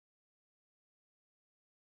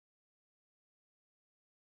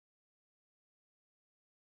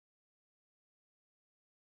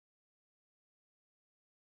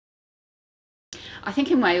I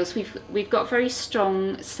think in Wales we've got a very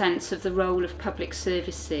strong sense of the role of public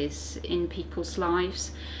services in people's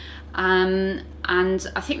lives. And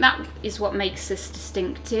I think that is what makes us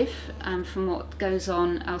distinctive from what goes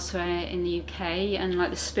on elsewhere in the UK, and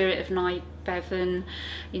like the spirit of Nye Bevan,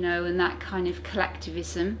 you know, and that kind of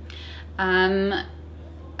collectivism. However,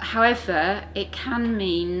 it can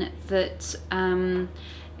mean that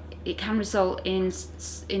it can result in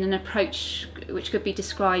an approach which could be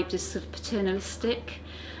described as sort of paternalistic.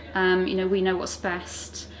 You know, we know what's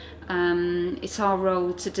best. It's our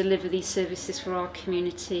role to deliver these services for our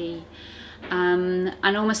community, and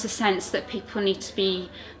almost a sense that people need to be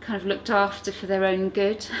kind of looked after for their own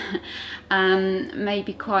good.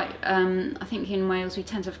 Maybe quite, I think in Wales we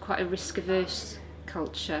tend to have quite a risk-averse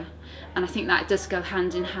culture, and I think that does go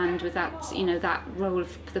hand in hand with that, you know, that role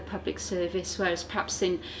of the public service, whereas perhaps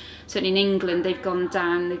certainly in England they've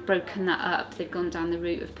broken that up, they've gone down the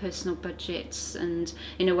route of personal budgets and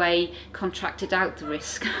in a way contracted out the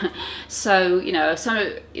risk. So, you know,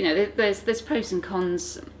 there's pros and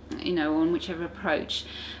cons, you know, on whichever approach,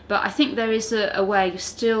 but I think there is a way of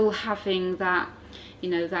still having that, you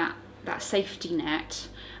know, that safety net,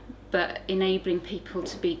 but enabling people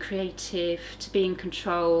to be creative, to be in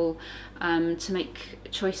control, to make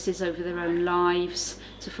choices over their own lives,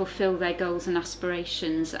 to fulfil their goals and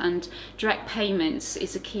aspirations. And direct payments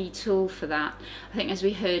is a key tool for that. I think, as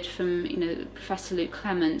we heard from, you know, Professor Luke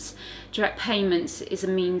Clements, direct payments is a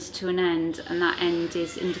means to an end, and that end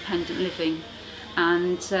is independent living.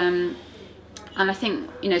 And I think,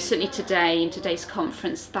 you know, certainly today, in today's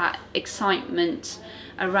conference, that excitement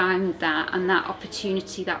around that and that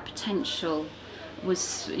opportunity, that potential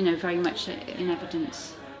was, you know, very much in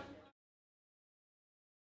evidence.